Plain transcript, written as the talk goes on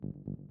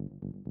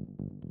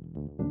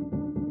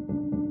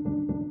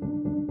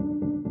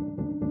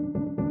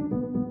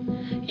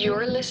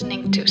You're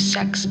listening to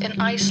Sex in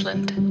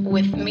Iceland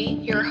with me,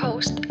 your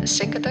host,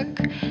 Sigurduk,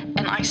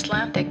 an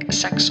Icelandic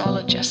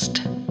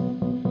sexologist.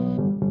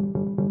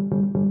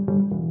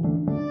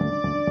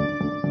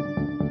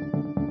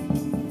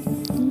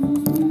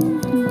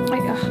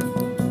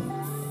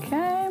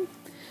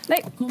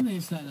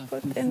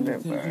 Put in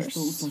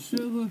reverse.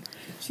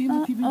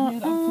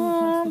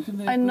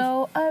 I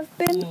know I've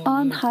been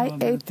on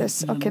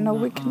hiatus. Okay, no,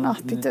 we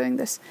cannot be doing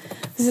this.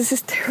 This is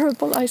this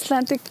terrible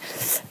Icelandic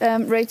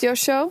radio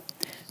show,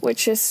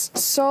 which is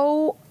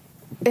so.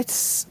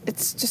 It's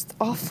just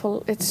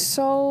awful. It's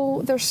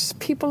so. There's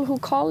people who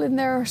call in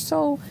there are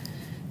so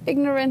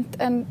ignorant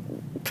and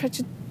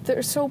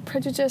they're so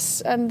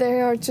prejudiced, and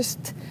they're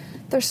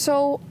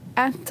so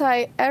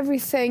anti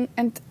everything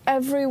and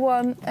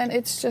everyone, and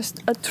it's just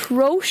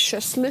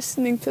atrocious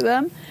listening to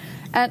them.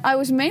 And I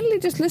was mainly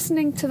just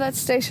listening to that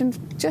station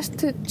just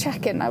to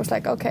check in. I was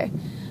like, okay,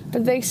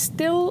 are they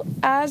still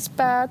as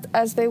bad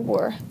as they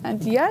were?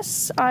 And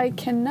yes, I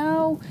can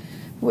now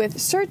with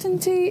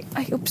certainty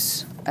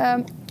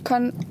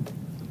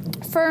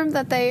confirm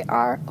that they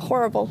are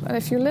horrible. And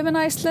if you live in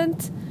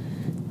Iceland,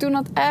 do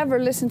not ever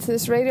listen to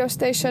this radio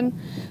station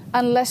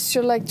unless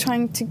you're like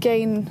trying to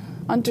gain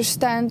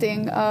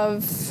understanding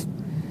of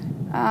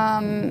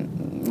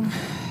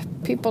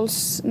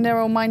people's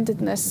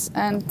narrow-mindedness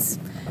and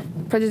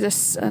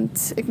prejudice and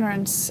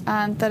ignorance,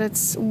 and that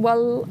it's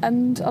well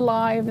and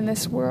alive in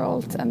this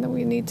world and that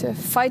we need to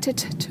fight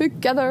it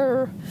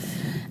together.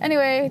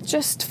 Anyway,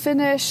 just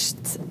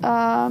finished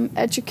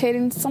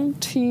educating some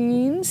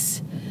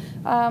teens.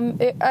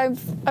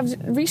 I've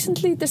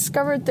recently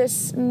discovered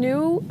this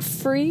new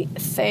free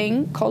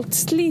thing called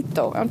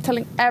Slito. I'm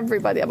telling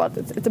everybody about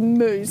it. It's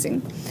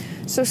amazing.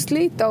 So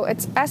Slito,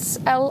 it's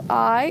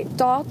SLI.do.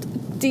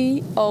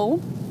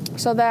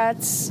 So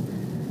that's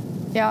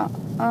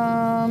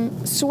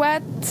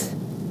sweat,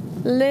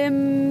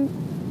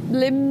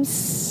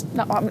 limbs.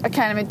 No, I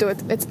can't even do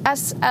it. It's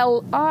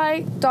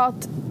SLI.do.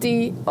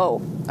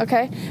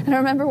 Okay, and I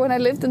remember when I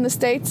lived in the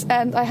States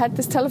and I had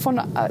this telephone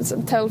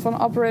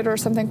operator or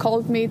something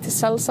called me to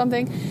sell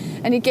something,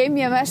 and he gave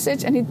me a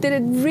message and he did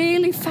it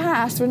really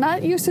fast. We're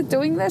not used to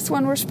doing this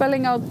when we're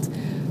spelling out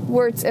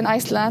words in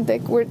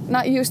Icelandic. We're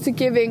not used to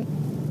giving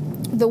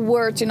the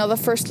word, the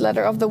first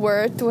letter of the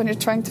word when you're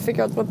trying to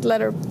figure out what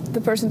letter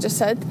the person just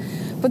said.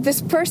 But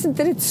this person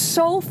did it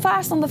so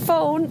fast on the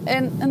phone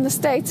in the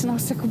States, and I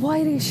was like, why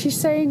is she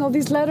saying all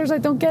these letters I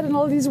don't get in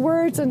all these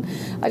words? And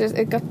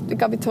it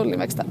got me totally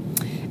mixed up.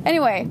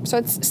 Anyway, so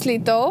it's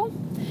Slito,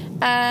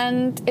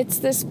 and it's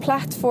this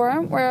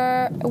platform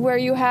where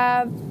you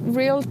have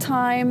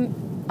real-time,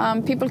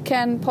 people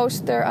can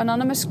post their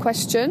anonymous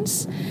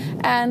questions,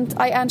 and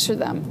I answer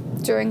them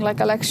during like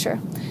a lecture.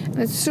 And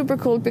it's super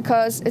cool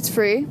because it's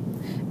free,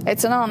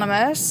 it's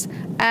anonymous,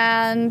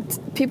 and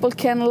people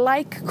can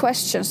like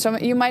questions. So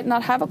you might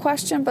not have a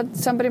question, but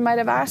somebody might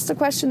have asked a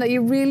question that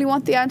you really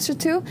want the answer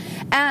to,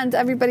 and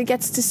everybody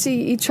gets to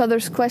see each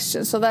other's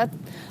questions. So that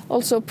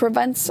also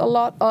prevents a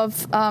lot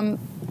of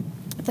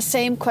the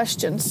same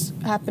questions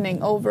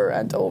happening over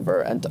and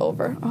over and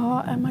over.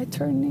 Oh, am I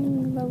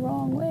turning the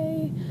wrong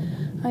way?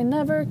 I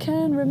never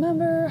can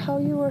remember how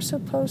you were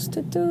supposed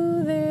to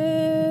do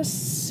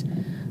this.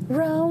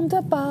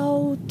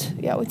 Roundabout.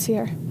 Yeah, it's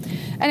here.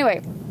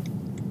 Anyway,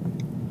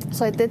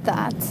 so I did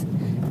that,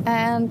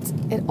 and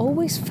it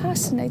always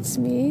fascinates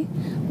me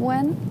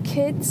when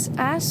kids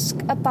ask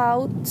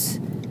about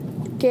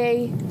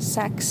gay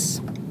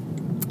sex.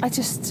 I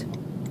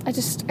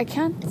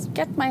can't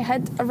get my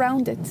head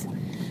around it,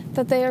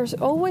 that there's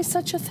always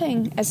such a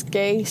thing as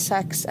gay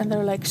sex, and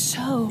they're like,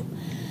 so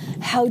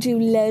how do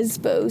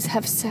lesbos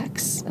have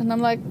sex? And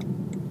I'm like,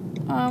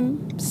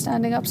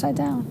 standing upside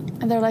down.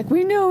 And they're like,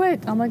 we knew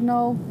it. I'm like,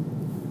 no,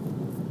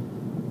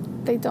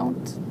 they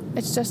don't.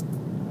 It's just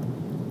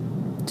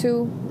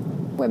two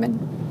women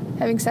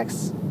having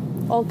sex,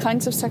 all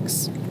kinds of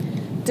sex,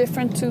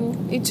 different to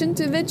each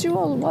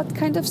individual, what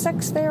kind of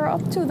sex they are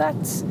up to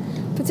that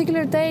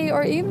particular day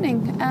or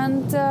evening,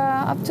 and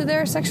up to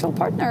their sexual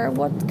partner,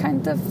 what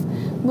kind of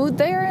mood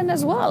they are in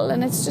as well.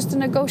 And it's just a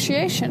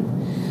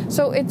negotiation.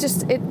 So I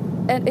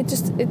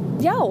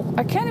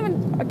can't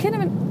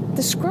even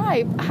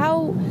describe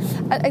how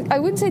I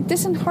wouldn't say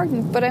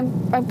disheartened, but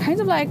I'm kind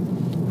of like,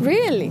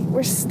 really,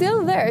 we're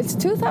still there. It's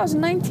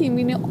 2019.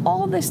 We know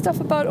all this stuff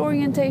about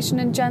orientation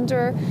and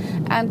gender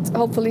and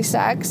hopefully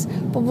sex,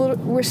 but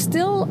we're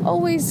still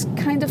always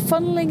kind of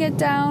funneling it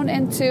down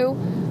into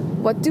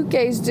what do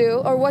gays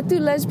do or what do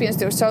lesbians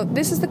do. So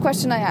this is the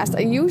question I asked. I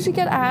usually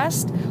get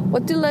asked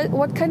what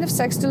kind of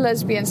sex do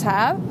lesbians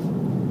have,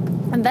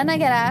 and then I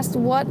get asked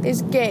what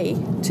is gay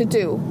to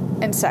do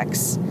in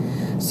sex.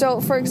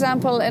 So, for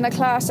example, in a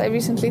class I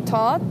recently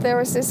taught, there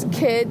was this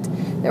kid.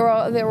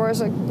 There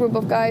was a group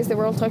of guys. They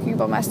were all talking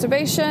about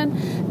masturbation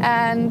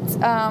and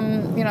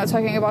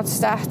talking about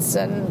stats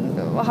and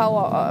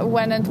how,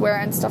 when, and where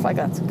and stuff like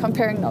that,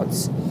 comparing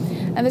notes.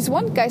 And this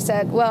one guy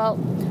said, "Well,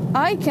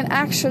 I can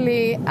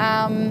actually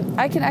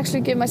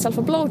give myself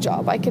a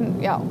blowjob. I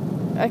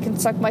can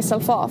suck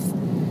myself off."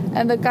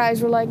 And the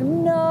guys were like,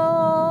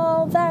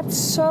 no, that's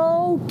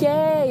so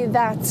gay.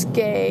 That's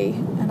gay.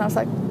 And I was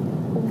like,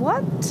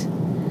 what?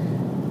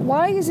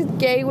 Why is it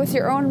gay with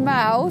your own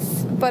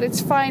mouth, but it's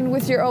fine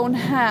with your own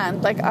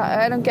hand? Like,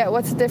 I don't get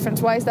what's the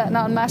difference. Why is that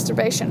not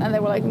masturbation? And they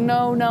were like,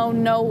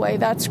 no way.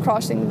 That's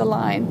crossing the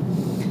line.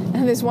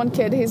 And this one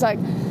kid, he's like,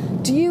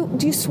 do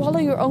you swallow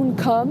your own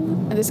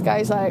cum? And this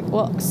guy's like,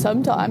 well,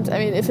 sometimes. I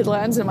mean, if it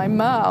lands in my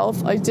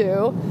mouth, I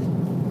do.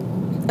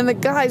 And the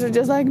guys are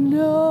just like,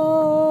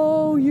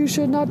 no, you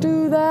should not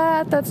do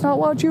that. That's not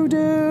what you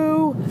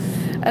do.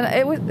 And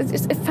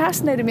it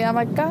fascinated me. I'm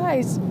like,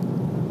 guys,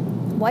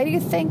 why do you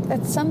think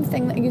that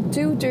something that you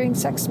do during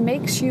sex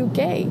makes you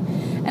gay?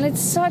 And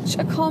it's such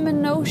a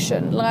common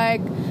notion.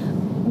 Like,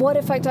 what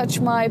if I touch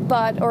my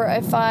butt, or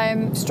if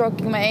I'm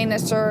stroking my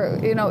anus, or,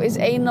 is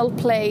anal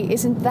play,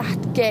 isn't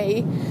that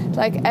gay?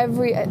 Like,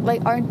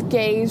 aren't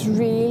gays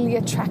really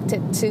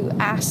attracted to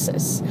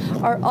asses?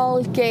 Are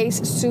all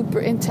gays super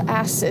into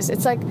asses?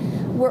 It's like,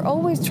 we're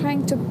always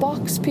trying to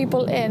box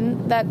people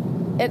in that,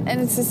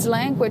 and it's this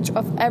language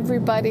of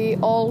everybody,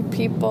 all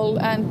people,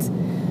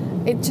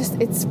 and it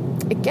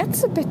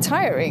gets a bit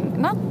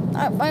tiring.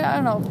 I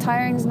don't know,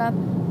 tiring is not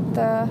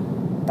the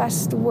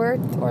best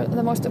word or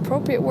the most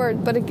appropriate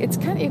word, but you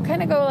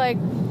kind of go like,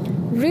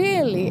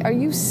 really, are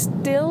you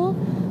still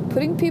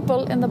putting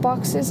people in the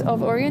boxes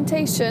of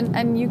orientation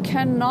and you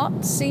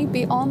cannot see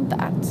beyond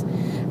that?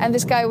 And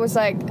this guy was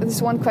like,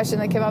 this one question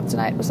that came up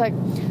tonight was like,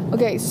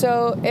 okay,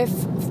 so if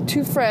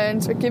two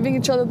friends are giving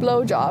each other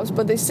blowjobs,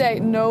 but they say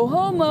no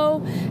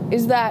homo,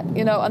 is that,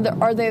 and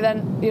are they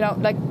then,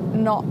 like,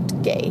 not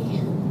gay?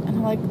 And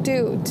I'm like,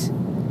 dude,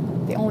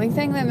 the only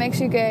thing that makes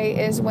you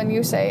gay is when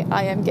you say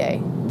I am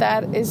gay.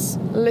 That is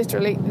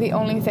literally the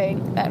only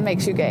thing that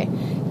makes you gay.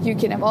 You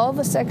can have all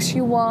the sex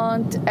you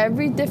want,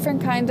 every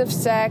different kind of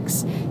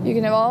sex. You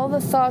can have all the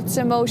thoughts,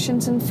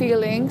 emotions, and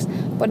feelings,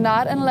 but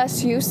not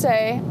unless you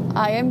say,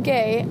 I am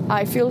gay,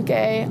 I feel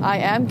gay, I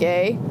am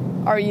gay,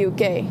 are you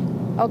gay?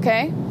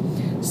 Okay?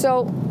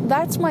 So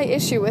that's my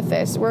issue with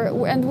this.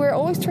 We're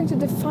always trying to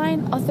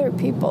define other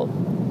people.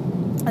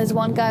 As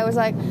one guy was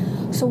like,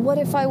 so what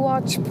if I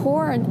watch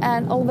porn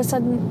and all of a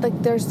sudden,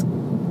 like, there's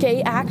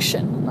gay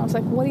action? And I was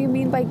like, what do you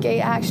mean by gay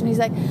action? He's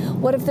like,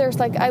 what if there's,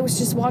 like, I was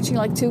just watching,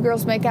 like, two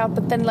girls make out,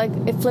 but then, like,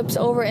 it flips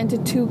over into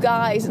two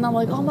guys, and I'm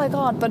like, oh my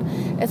god, but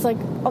it's like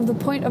of the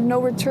point of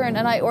no return,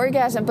 and I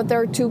orgasm, but there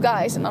are two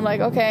guys. And I'm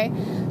like, okay,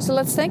 so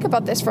let's think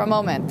about this for a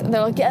moment. And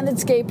they're like, yeah, and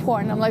it's gay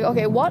porn. And I'm like,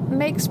 okay, what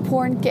makes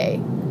porn gay?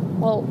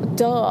 Well,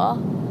 duh,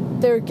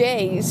 they're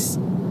gays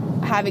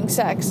having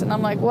sex. And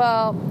I'm like,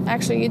 well,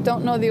 actually, you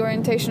don't know the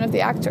orientation of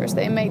the actors.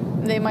 They might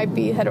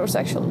be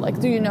heterosexual. Like,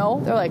 do you know?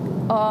 They're like,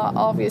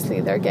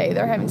 obviously they're gay,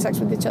 they're having sex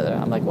with each other.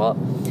 I'm like, well,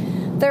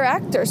 they're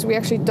actors, we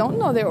actually don't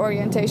know their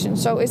orientation.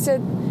 So is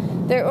it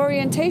their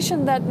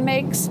orientation that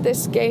makes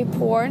this gay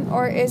porn,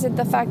 or is it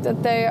the fact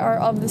that they are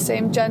of the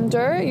same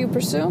gender, you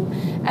presume,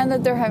 and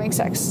that they're having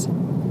sex?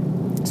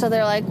 So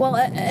they're like, well,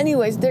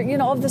 anyways, they're,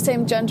 of the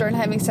same gender and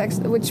having sex,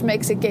 which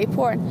makes it gay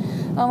porn.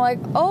 I'm like,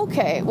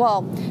 okay,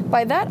 well,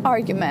 by that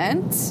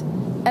argument,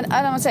 and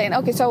I'm saying,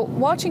 okay, so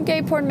watching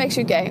gay porn makes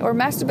you gay, or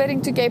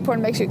masturbating to gay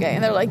porn makes you gay.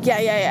 And they're like,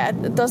 yeah,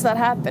 does that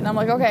happen? I'm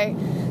like, okay,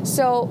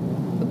 so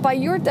by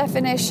your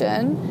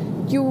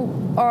definition,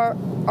 you are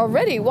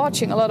already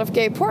watching a lot of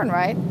gay porn,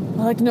 right? I'm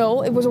like,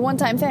 no, it was a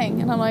one-time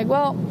thing. And I'm like,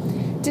 well,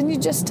 didn't you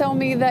just tell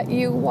me that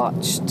you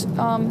watched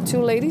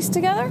two ladies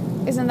together?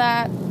 Isn't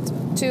that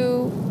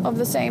two of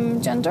the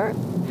same gender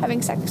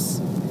having sex?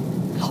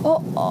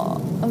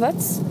 Oh,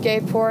 that's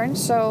gay porn.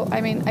 So,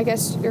 I mean, I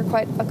guess you're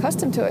quite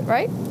accustomed to it,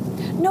 right?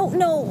 No,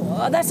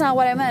 that's not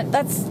what I meant.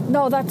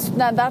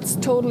 That's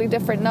totally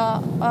different.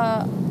 No,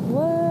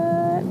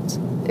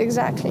 what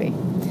exactly?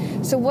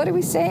 So, what are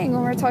we saying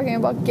when we're talking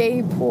about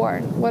gay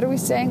porn? What are we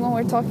saying when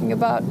we're talking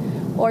about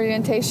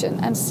orientation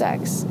and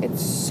sex?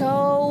 It's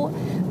so,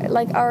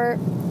 like, our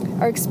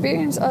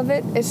experience of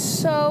it is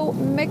so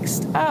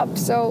mixed up.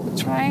 So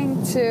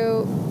trying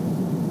to,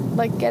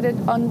 like, get it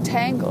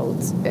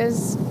untangled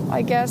is,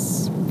 I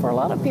guess, for a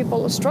lot of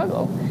people, a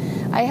struggle.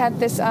 I had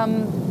this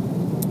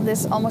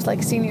almost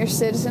like senior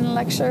citizen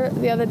lecture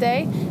the other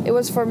day. It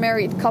was for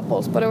married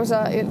couples, but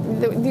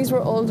these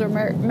were older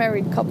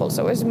married couples,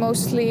 so it was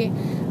mostly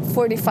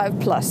 45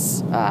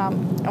 plus.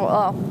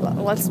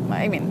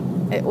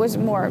 It was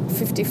more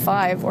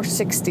 55 or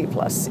 60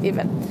 plus,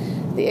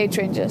 even the age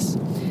ranges.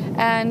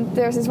 And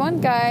there was this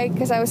one guy,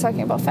 because I was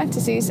talking about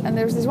fantasies, and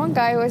there was this one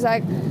guy who was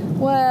like,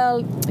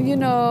 well,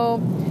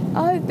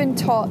 I've been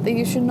taught that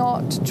you should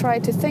not try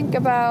to think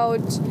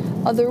about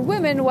other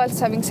women whilst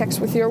having sex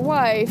with your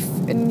wife,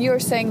 and you're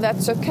saying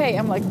that's okay.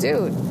 I'm like,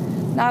 dude,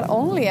 not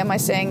only am I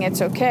saying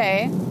it's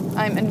okay,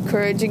 I'm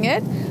encouraging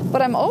it,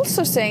 but I'm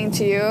also saying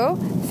to you,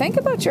 think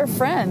about your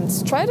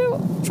friends. Try to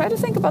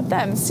think about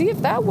them. See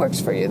if that works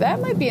for you. That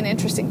might be an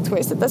interesting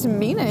twist. It doesn't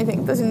mean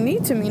anything. It doesn't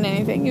need to mean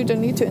anything. You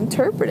don't need to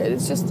interpret it.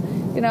 It's just,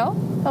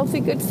 healthy,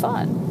 good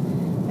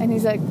fun. And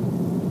he's like,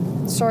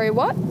 sorry,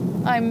 what?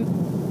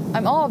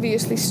 I'm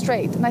obviously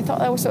straight. And I thought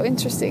that was so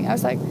interesting. I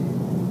was like,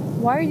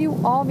 why are you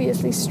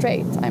obviously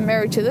straight? I'm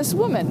married to this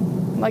woman.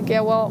 I'm like,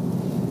 yeah, well,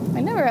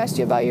 I never asked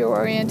you about your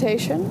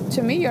orientation.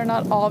 To me, you're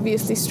not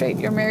obviously straight.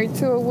 You're married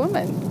to a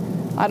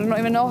woman. I don't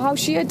even know how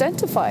she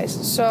identifies.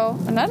 So,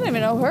 and I don't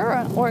even know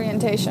her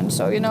orientation.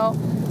 So,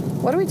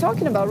 what are we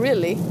talking about,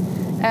 really?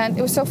 And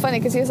it was so funny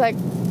because he was like,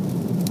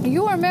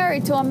 you are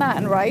married to a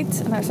man,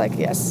 right? And I was like,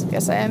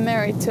 yes, I am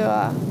married to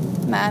a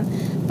man.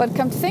 But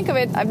come to think of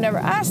it, I've never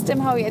asked him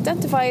how he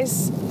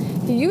identifies.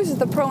 He uses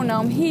the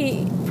pronoun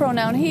he,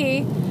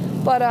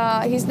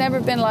 but he's never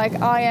been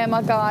like, I am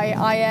a guy,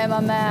 I am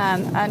a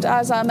man. And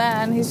as a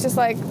man, he's just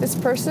like this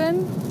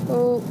person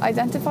who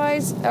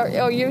identifies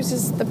or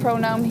uses the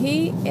pronoun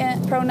he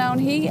and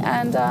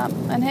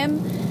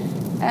him.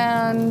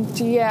 And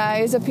yeah,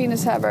 he's a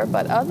penis haver.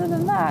 But other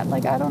than that,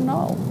 like, I don't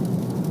know.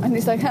 And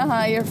he's like,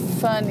 haha, you're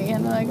funny.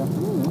 And I go,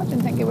 I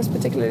didn't think it was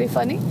particularly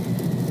funny.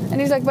 And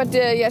he's like, but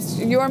yes,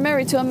 you are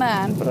married to a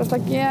man. But I was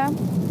like, yeah,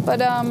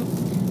 but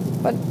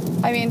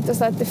I mean, does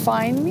that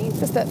define me?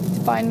 Does that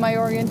define my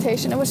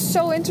orientation? It was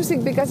so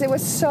interesting because it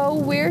was so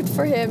weird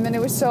for him and it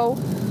was so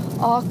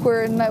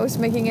awkward and I was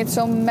making it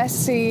so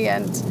messy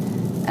and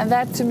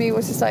that to me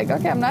was just like,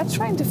 okay, I'm not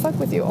trying to fuck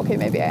with you. Okay,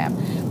 maybe I am.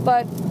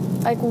 But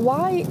like,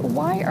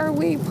 why are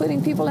we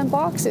putting people in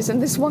boxes?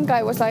 And this one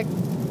guy was like,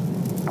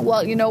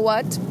 well, you know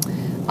what?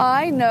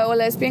 I know a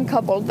lesbian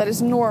couple that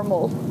is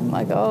normal. I'm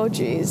like, oh,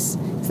 geez.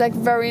 It's like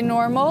very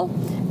normal.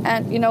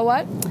 And you know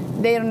what?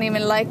 They don't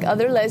even like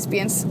other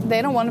lesbians.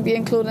 They don't want to be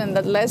included in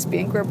that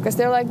lesbian group because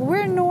they're like,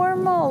 we're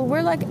normal.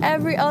 We're like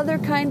every other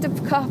kind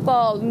of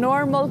couple,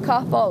 normal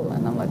couple.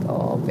 And I'm like,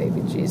 oh,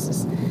 baby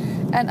Jesus.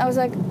 And I was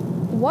like,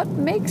 what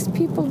makes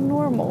people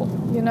normal?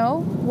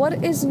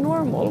 What is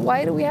normal?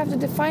 Why do we have to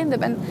define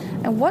them?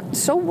 And what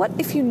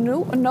if you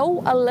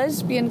know a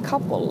lesbian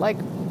couple? Like,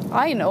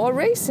 I know a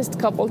racist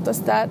couple.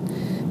 Does that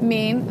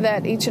mean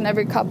that each and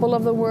every couple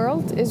of the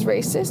world is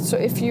racist? So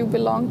if you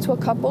belong to a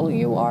couple,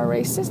 you are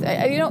racist?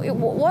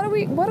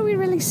 What are we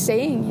really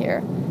saying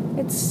here?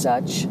 It's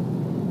such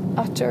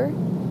utter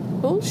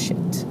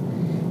bullshit.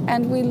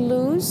 And we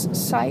lose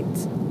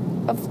sight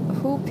of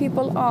who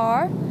people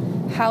are,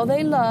 how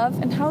they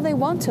love, and how they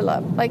want to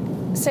love. Like,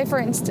 say for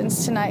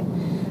instance, tonight,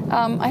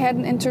 I had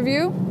an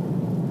interview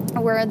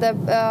where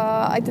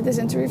I did this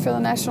interview for the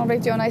national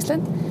radio in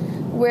Iceland,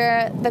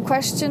 where the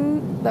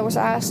question that was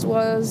asked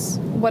was,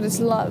 what is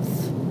love?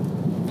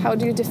 How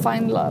do you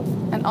define love?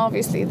 And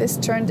obviously this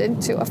turned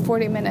into a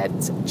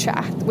 40-minute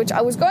chat, which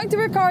I was going to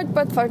record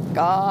but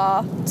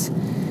forgot.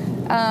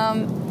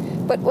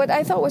 But what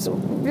I thought was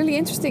really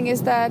interesting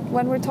is that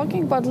when we're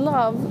talking about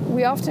love,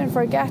 we often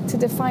forget to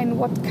define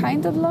what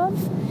kind of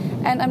love.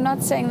 And I'm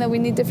not saying that we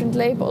need different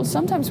labels.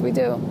 Sometimes we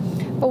do.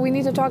 But we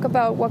need to talk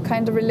about what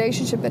kind of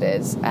relationship it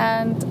is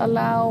and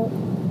allow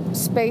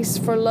space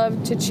for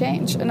love to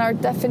change and our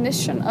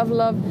definition of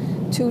love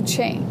to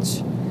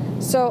change.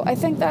 So I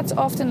think that's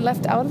often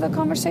left out of the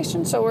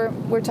conversation. So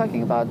we're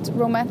talking about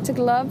romantic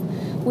love.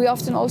 We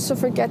often also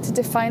forget to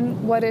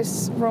define what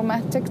is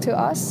romantic to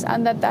us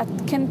and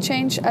that can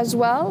change as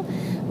well.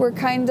 We're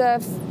kind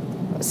of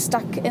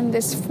stuck in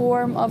this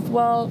form of,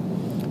 well,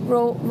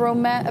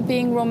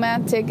 being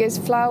romantic is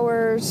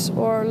flowers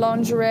or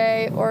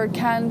lingerie or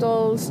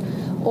candles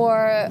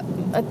or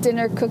a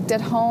dinner cooked at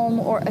home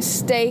or a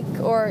steak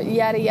or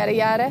yada yada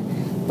yada.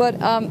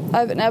 But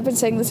I've been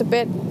saying this a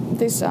bit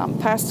these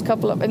past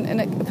couple of in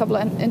a couple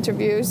of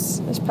interviews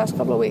this past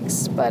couple of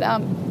weeks. But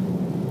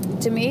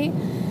to me,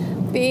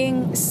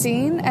 being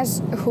seen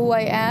as who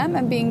I am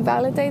and being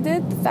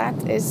validated,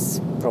 that is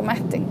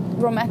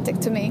romantic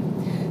to me.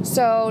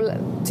 So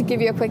to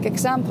give you a quick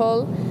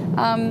example,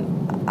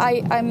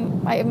 I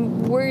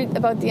am worried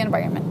about the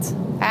environment,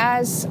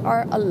 as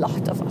are a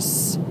lot of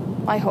us,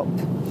 I hope.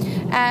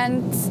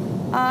 And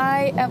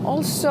I am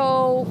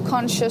also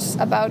conscious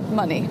about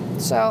money.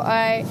 So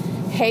I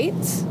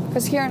hate,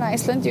 because here in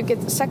Iceland you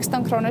get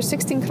 16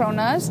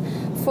 kronas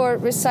for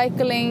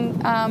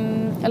recycling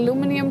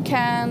aluminum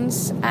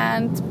cans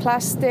and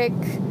plastic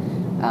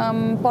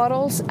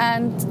bottles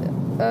and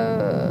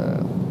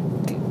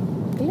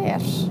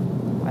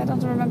I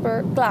don't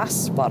remember,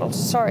 glass bottles.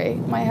 Sorry,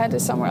 my head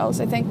is somewhere else.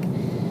 I think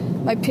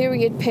my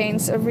period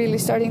pains are really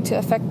starting to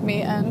affect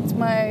me, and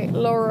my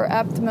lower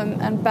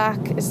abdomen and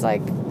back is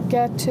like,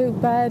 get to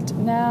bed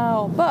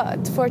now.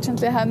 But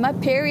fortunately I have my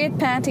period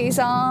panties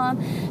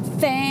on.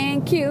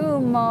 Thank you,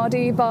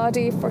 Maudie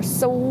Body, for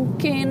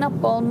soaking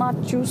up all my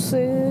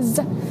juices.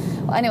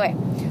 Well, anyway,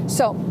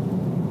 so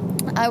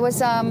I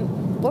was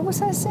what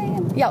was I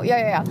saying?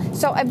 Yeah.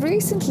 So I've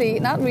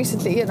not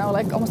recently,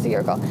 like almost a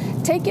year ago,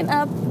 taken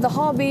up the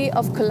hobby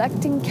of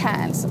collecting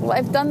cans. Well,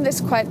 I've done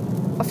this quite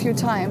a few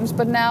times,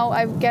 but now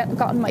I've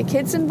gotten my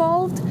kids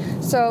involved.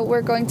 So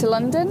we're going to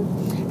London,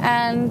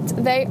 and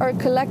they are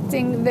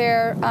collecting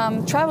their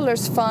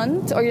travelers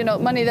fund, or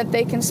money that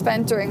they can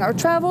spend during our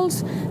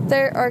travels.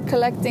 They are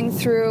collecting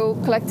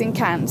through collecting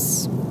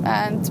cans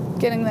and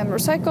getting them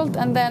recycled,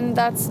 and then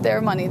that's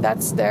their money.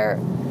 That's their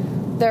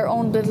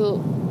own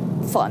little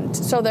fund.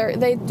 So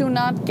they do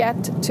not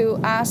get to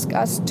ask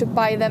us to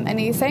buy them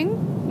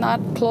anything. not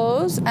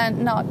clothes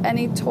and not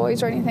any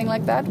toys or anything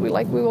like that. We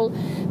will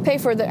pay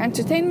for their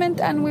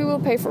entertainment and we will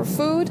pay for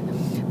food.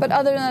 But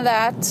other than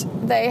that,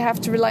 they have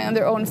to rely on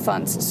their own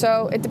funds.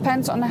 So it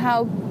depends on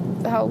how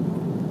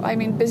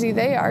busy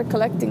they are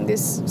collecting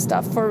this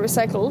stuff for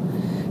recycle.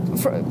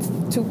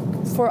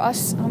 For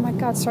us, oh my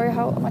God, sorry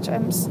how much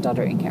I'm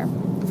stuttering here.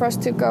 For us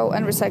to go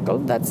and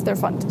recycle, that's their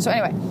fund. So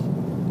anyway,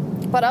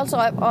 but also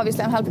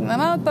obviously I'm helping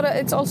them out, but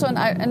it's also an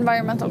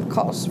environmental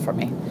cause for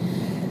me.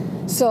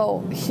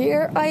 So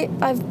here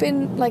I've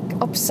been like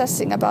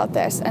obsessing about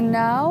this, and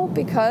now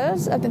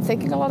because I've been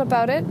thinking a lot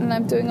about it and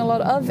I'm doing a lot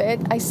of it,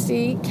 I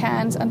see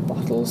cans and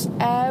bottles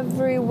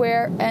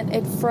everywhere, and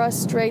it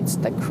frustrates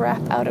the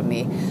crap out of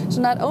me.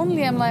 So not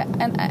only am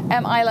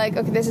I like,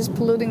 okay, this is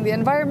polluting the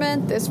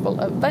environment, this will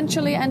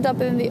eventually end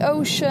up in the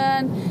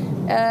ocean.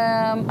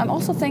 I'm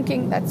also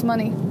thinking that's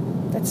money.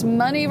 That's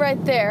money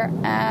right there,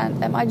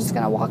 and am I just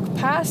gonna walk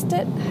past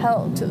it?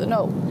 Hell to the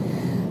no.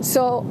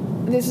 So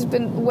this has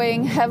been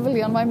weighing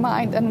heavily on my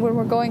mind, and when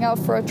we're going out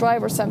for a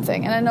drive or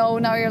something, and I know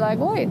now you're like,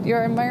 wait,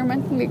 you're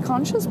environmentally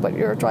conscious, but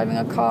you're driving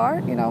a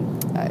car, you know,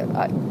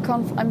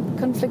 I'm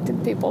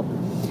conflicted people.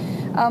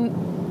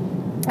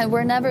 And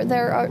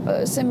there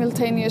are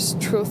simultaneous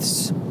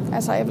truths,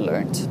 as I have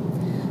learned.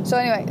 So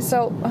anyway,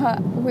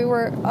 we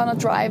were on a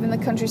drive in the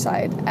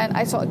countryside, and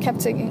I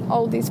kept seeing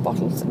all these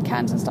bottles and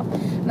cans and stuff.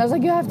 And I was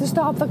like, you have to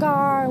stop the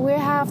car. We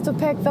have to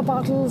pick the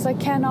bottles. I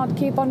cannot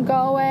keep on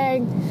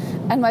going.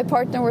 And my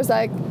partner was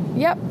like,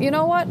 yep, you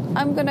know what?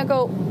 I'm going to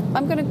go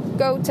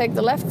take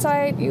the left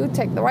side. You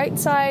take the right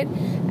side.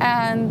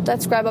 And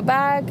let's grab a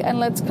bag and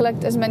let's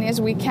collect as many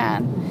as we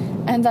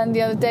can. And then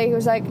the other day he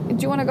was like, do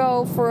you want to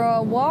go for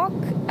a walk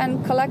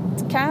and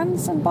collect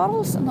cans and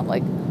bottles? And I'm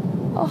like,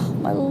 oh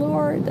my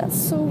Lord, that's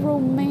so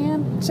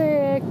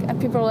romantic.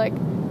 And people are like,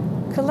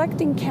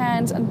 collecting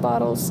cans and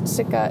bottles,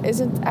 Sika,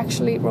 isn't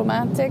actually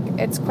romantic.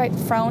 It's quite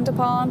frowned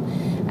upon,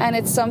 and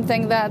it's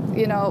something that,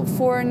 you know,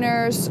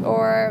 foreigners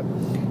or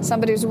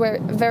somebody who's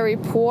very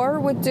poor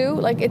would do.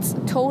 Like, it's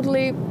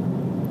totally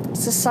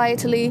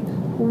societally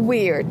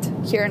weird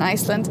here in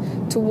Iceland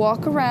to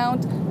walk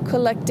around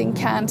collecting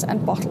cans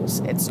and bottles.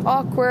 It's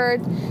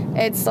awkward.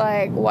 It's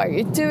like, why are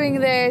you doing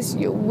this,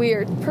 you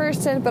weird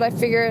person? But I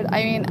figured,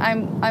 I mean,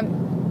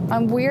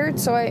 I'm weird,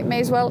 so I may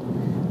as well.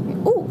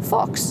 Ooh,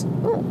 fox.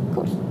 Ooh,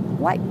 good.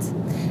 White.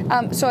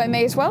 So I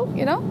may as well,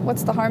 you know,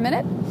 what's the harm in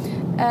it?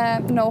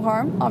 No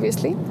harm,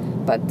 obviously.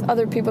 But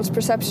other people's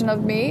perception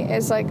of me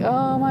is like,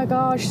 oh my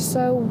gosh,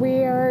 so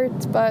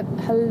weird. But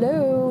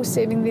hello,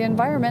 saving the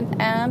environment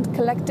and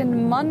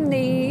collecting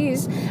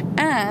monies.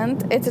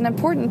 And it's an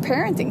important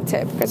parenting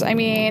tip, because I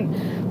mean,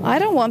 I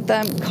don't want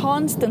them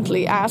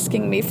constantly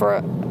asking me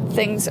for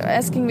things,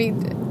 asking me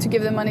to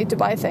give them money to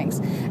buy things.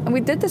 And we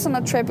did this on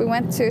a trip. We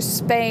went to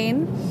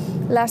Spain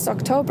last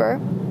October,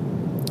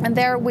 and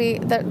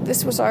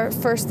this was our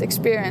first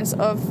experience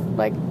of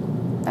like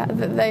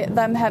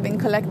them having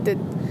collected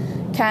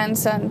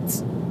cans and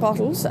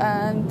bottles,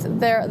 and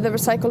the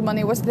recycled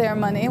money was their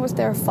money, it was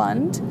their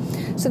fund.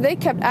 So they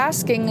kept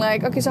asking,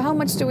 like, okay, so how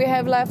much do we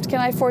have left? Can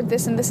I afford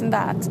this and this and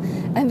that?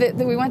 And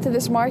we went to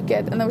this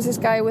market, and there was this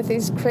guy with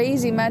these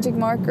crazy magic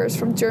markers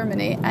from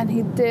Germany, and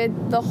he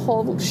did the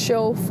whole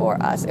show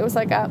for us. It was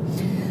like I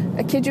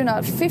kid you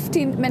not,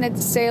 15-minute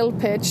sale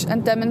pitch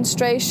and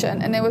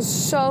demonstration, and it was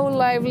so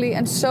lively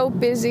and so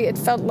busy, it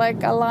felt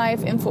like a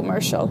live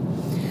infomercial.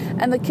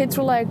 And the kids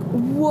were like,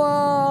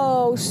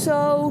 whoa,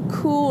 so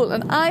cool.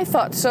 And I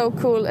thought so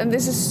cool. And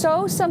this is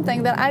so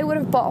something that I would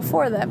have bought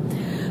for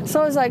them.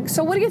 So I was like,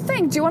 so what do you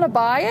think? Do you want to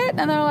buy it?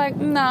 And they're like,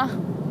 nah.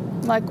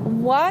 I'm like,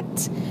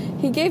 what?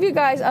 He gave you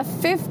guys a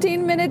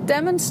 15-minute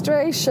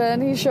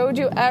demonstration. He showed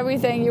you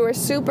everything. You were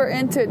super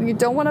into it. And you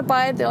don't want to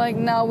buy it? They're like,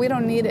 no, we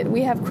don't need it.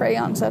 We have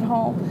crayons at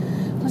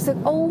home. I was like,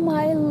 oh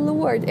my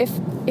Lord. If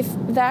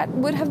that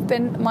would have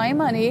been my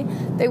money,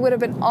 they would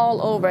have been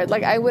all over it.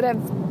 Like, I would have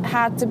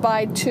had to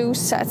buy 2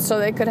 sets so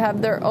they could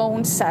have their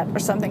own set or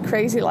something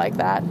crazy like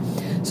that.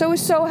 So I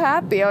was so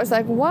happy. I was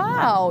like,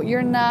 wow,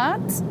 you're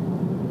not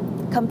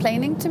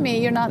complaining to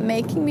me. You're not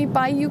making me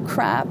buy you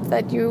crap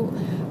that you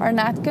are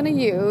not going to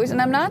use.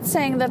 And I'm not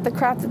saying that the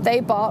crap that they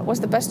bought was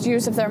the best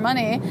use of their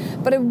money,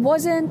 but it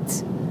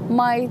wasn't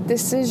my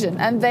decision.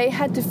 And they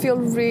had to feel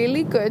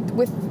really good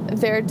with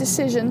their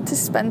decision to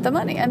spend the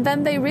money. And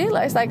then they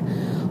realized, like,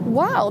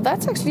 wow,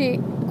 that's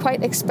actually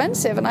quite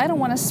expensive, and I don't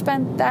want to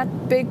spend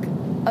that big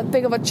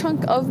of a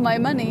chunk of my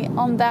money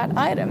on that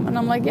item. And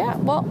I'm like, yeah,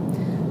 well,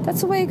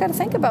 that's the way you got to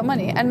think about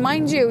money. And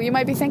mind you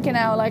might be thinking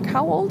now, like,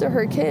 how old are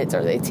her kids?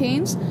 Are they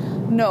teens?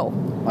 No.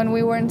 When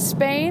we were in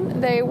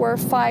Spain, they were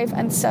 5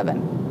 and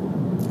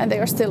 7. And they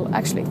are still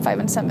actually 5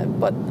 and 7,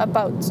 but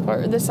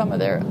this summer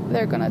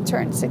they're going to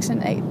turn 6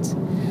 and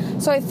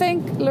 8. So I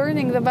think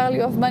learning the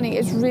value of money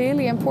is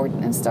really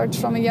important and starts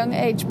from a young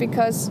age,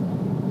 because,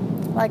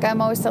 like I'm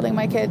always telling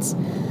my kids,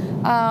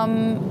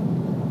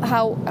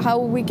 how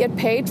we get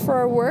paid for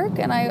our work,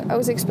 and I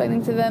was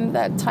explaining to them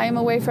that time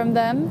away from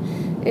them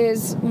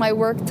is my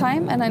work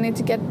time, and I need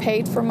to get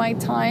paid for my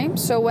time.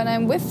 So when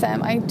I'm with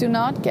them, I do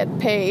not get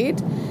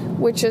paid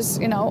which is,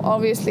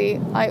 obviously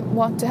I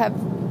want to have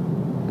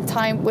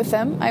time with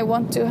them. I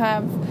want to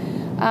have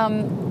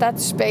that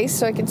space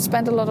so I can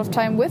spend a lot of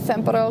time with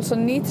them, but I also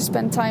need to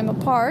spend time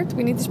apart.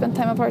 We need to spend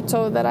time apart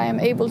so that I am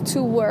able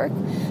to work.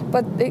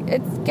 But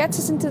it gets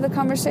us into the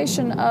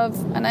conversation of,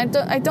 and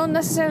I don't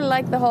necessarily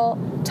like the whole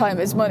time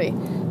is money,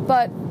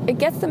 but it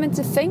gets them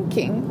into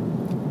thinking,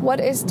 what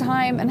is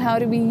time and how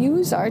do we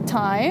use our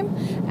time,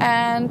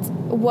 and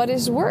what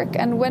is work,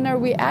 and when are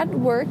we at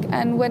work,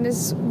 and when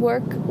is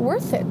work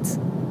worth it?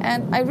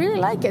 And I really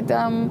like it.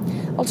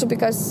 Also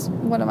because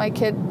one of my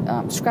kids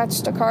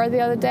scratched a car the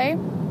other day,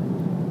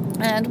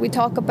 and we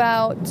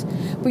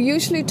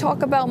usually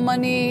talk about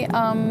money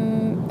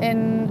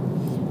in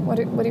what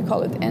do you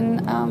call it?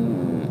 In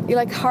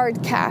like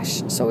hard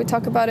cash. So we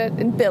talk about it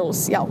in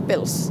bills. Yeah,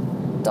 bills,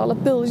 dollar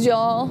bills,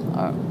 y'all,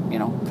 or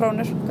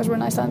kronur, because we're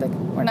in Icelandic.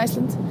 We're in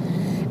Iceland.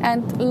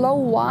 And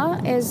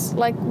Lóa is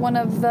like one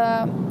of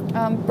the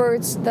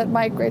birds that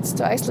migrates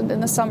to Iceland in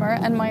the summer,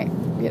 and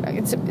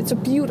it's a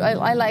beaut.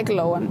 I like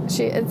Lóa.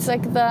 It's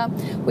like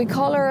we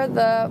call her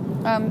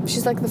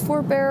she's like the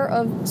forebearer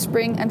of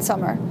spring and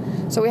summer.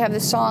 So we have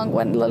this song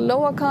when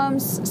Lóa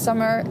comes,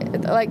 summer,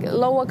 like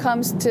Lóa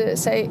comes to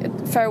say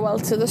farewell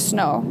to the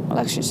snow. Well,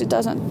 actually she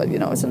doesn't, but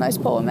it's a nice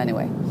poem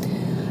anyway.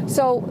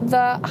 So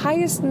the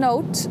highest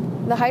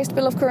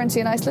bill of currency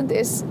in Iceland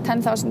is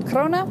 10,000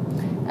 krona,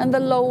 and the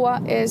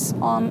Lóa is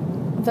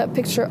on the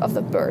picture of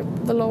the bird.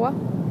 The Lóa,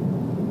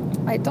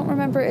 I don't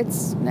remember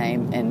its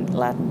name in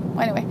Latin.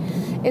 Anyway,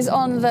 is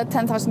on the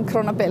 10,000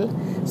 krona bill.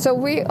 So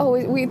we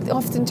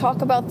often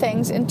talk about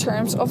things in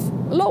terms of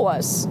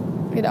Lóas,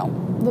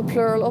 the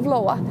plural of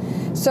Lóa.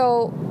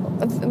 So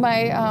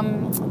my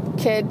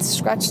kid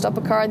scratched up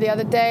a car the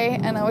other day,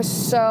 and I was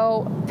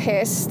so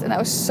pissed, and I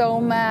was so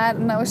mad,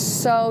 and I was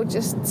so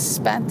just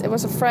spent. It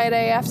was a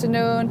Friday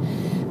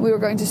afternoon. We were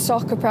going to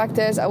soccer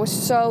practice. I was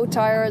so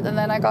tired, and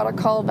then I got a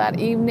call that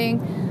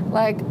evening,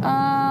 like,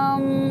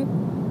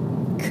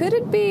 could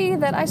it be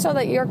that I saw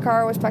that your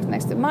car was parked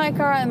next to my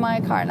car, and my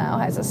car now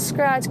has a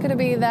scratch? Could it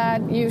be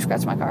that you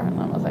scratched my car? And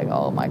I was like,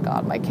 oh my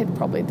God, my kid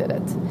probably did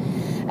it.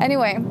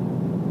 Anyway,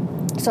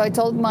 so I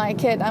told my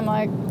kid, I'm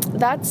like,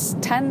 that's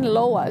 10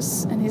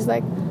 Lóas. And he's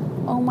like,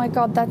 oh my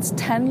God, that's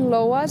 10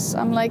 Lóas?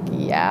 I'm like,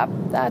 yeah,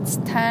 that's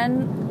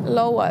 10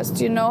 Lóas.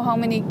 Do you know how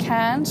many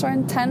cans are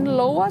in 10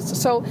 Lóas?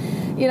 So,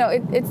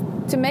 it's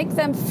to make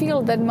them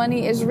feel that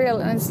money is real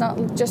and it's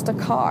not just a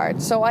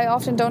card. So I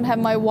often don't have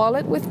my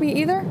wallet with me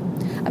either.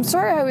 I'm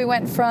sorry how we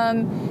went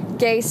from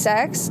gay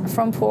sex,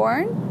 from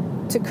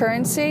porn to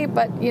currency,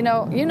 but you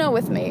know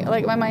with me,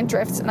 like my mind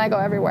drifts and I go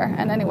everywhere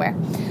and anywhere.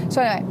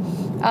 So anyway,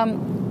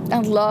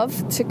 and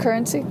love to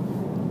currency.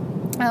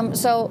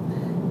 So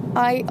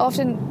I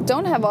often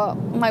don't have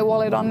my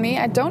wallet on me.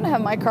 I don't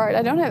have my card.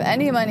 I don't have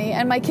any money,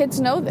 and my kids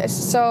know this.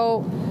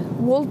 So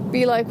we'll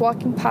be like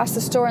walking past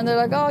the store, and they're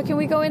like, "Oh, can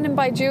we go in and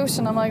buy juice?"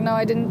 And I'm like, "No,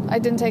 I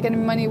didn't take any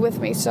money with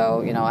me.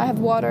 So I have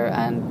water,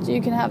 and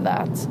you can have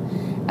that."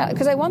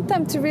 Because I want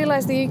them to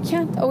realize that you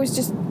can't always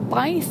just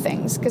buy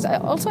things. Because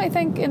I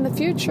think in the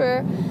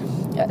future,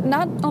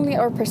 not only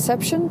our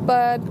perception,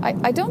 but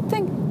I don't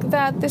think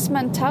that this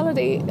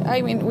mentality,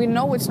 I mean, we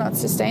know it's not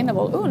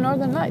sustainable. Ooh,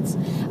 Northern Lights.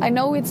 I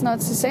know it's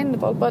not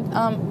sustainable, but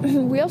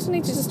we also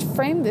need to just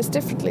frame this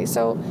differently.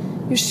 So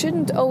you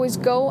shouldn't always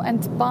go and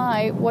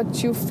buy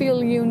what you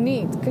feel you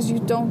need, because you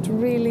don't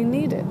really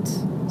need it.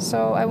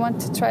 So I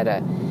want to try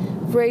to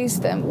raise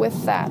them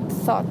with that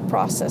thought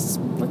process.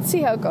 Let's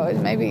see how it goes.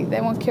 Maybe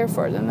they won't care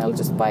for it, and they'll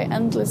just buy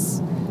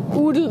endless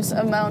oodles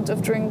amount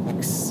of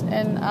drinks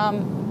in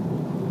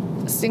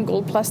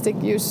single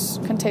plastic use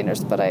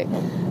containers, but I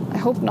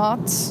hope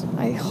not.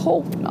 I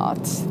hope not,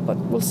 but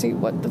we'll see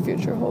what the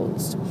future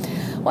holds.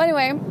 Well,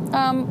 anyway,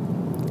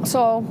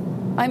 so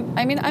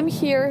I'm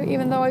here,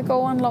 even though I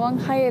go on long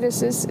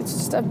hiatuses. It's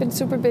just I've been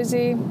super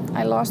busy.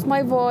 I lost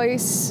my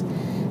voice,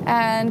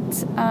 and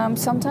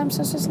sometimes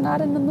I'm just not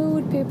in the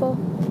mood, people.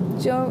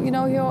 You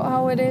know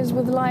how it is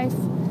with life.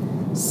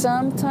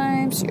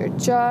 Sometimes you're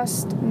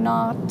just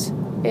not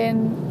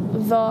in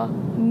the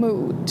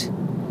mood.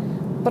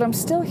 But I'm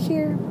still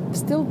here,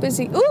 still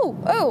busy.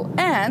 Oh,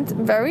 and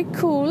very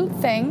cool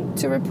thing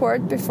to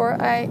report before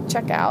I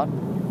check out.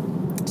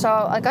 So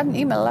I got an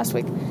email last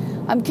week.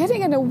 I'm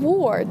getting an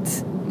award.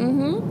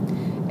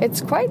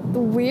 It's quite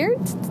weird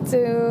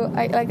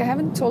I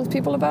haven't told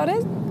people about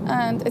it,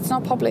 and it's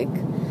not public.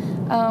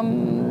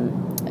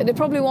 It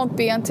probably won't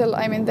be until,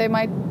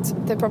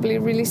 they probably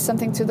release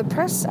something to the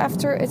press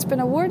after it's been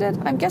awarded,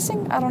 I'm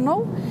guessing. I don't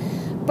know.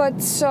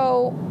 But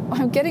so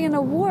I'm getting an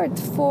award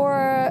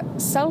for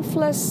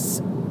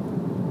selfless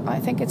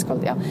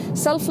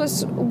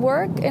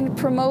work in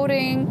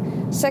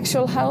promoting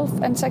sexual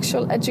health and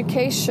sexual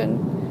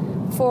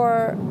education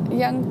for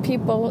young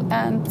people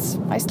and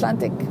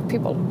Icelandic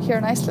people here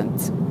in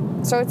Iceland.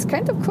 So it's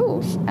kind of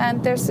cool.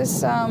 And there's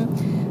this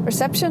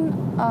reception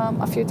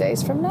a few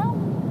days from now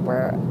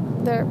where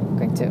they're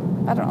going to,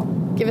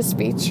 give a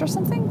speech or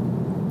something.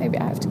 Maybe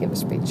I have to give a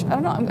speech. I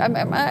don't know.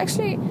 I'm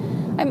actually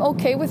I'm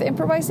okay with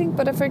improvising,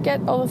 but I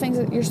forget all the things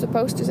that you're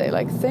supposed to say,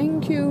 like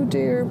thank you,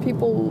 dear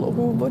people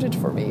who voted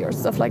for me, or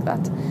stuff like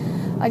that.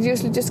 I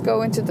usually just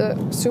go into the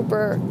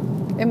super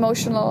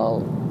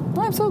emotional,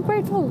 I'm so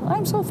grateful,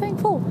 I'm so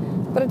thankful,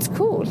 but it's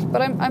cool.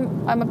 But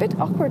I'm a bit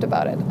awkward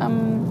about it.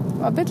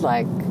 I'm a bit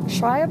like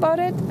shy about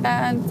it,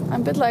 and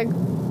I'm a bit like,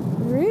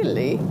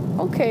 really?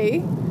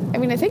 Okay. I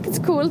mean, I think it's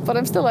cool, but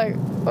I'm still like,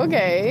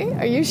 okay,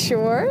 are you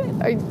sure?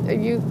 Are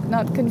you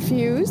not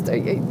confused? Are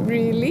you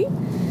really?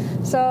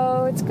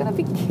 So it's gonna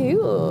be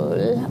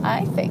cool.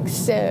 I think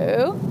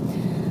so.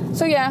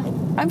 So yeah,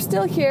 I'm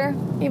still here,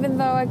 even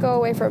though I go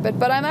away for a bit.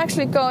 But I'm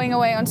actually going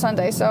away on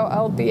Sunday, so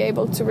I'll be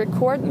able to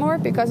record more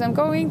because I'm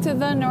going to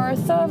the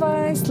north of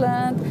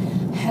Iceland.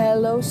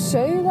 Hello,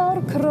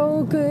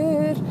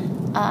 Sauðárkrókur.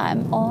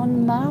 I'm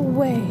on my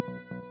way.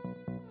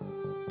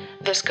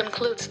 This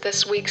concludes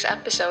this week's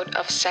episode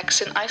of Sex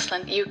in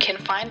Iceland. You can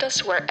find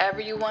us wherever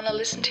you want to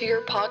listen to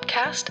your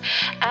podcast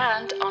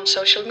and on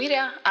social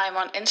media. I'm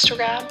on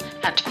Instagram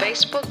and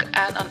Facebook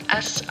and on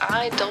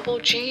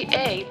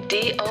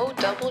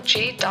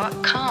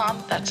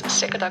siggadog.com. That's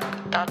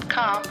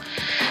siggadog.com.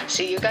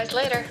 See you guys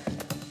later.